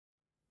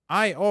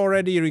I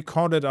already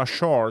recorded a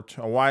short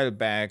a while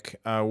back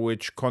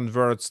which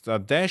converts the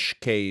dash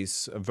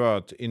case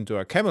word into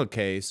a camel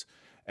case,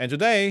 and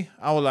today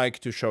I would like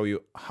to show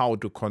you how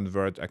to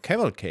convert a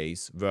camel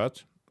case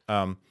word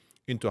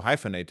into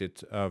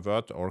hyphenated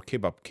word or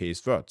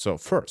Kebabcased word. So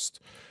first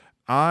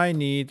I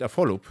need a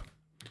for loop,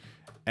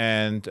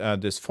 and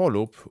this for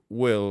loop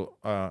will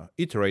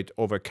iterate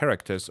over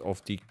characters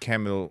of the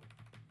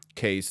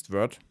Camelcased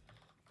word,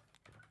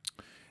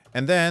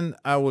 and then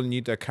I will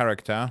need a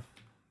character.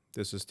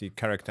 This is the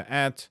character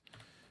add,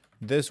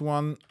 this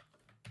one,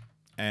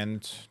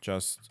 and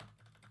just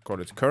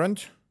call it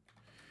current.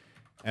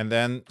 And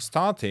then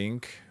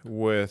starting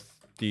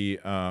with the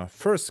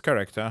first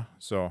character,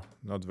 so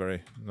not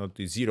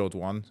the zeroed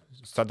one,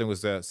 starting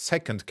with the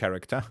second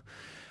character,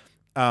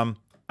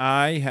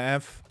 I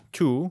have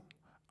to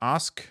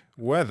ask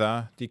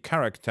whether the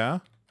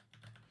character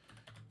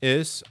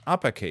is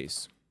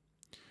uppercase.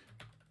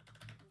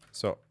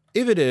 So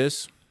if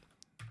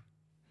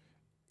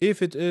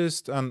it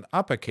is an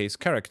uppercase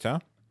character,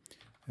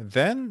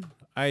 then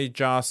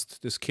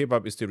this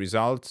kebab is the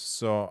result,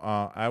 so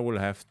I will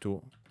have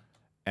to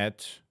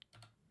add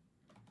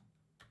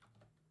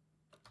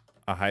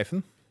a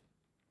hyphen.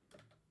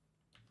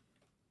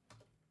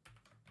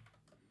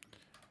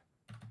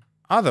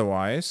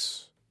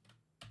 Otherwise,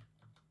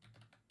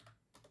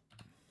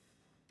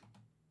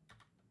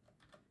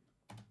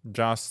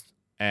 just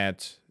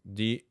add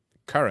the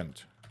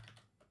current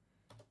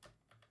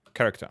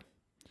character.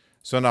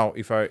 So now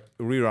if I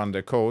rerun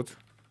the code,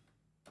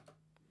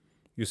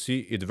 you see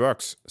it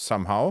works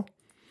somehow.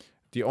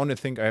 The only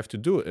thing I have to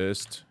do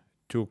is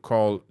to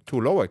call to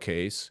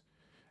lowercase,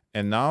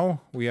 and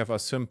now we have a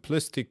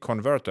simplistic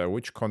converter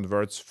which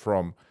converts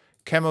from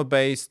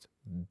camel-based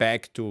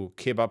back to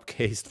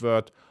Kebabcased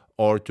word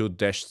or to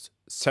dashed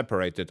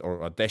separated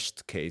or a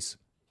dashed case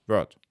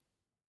word.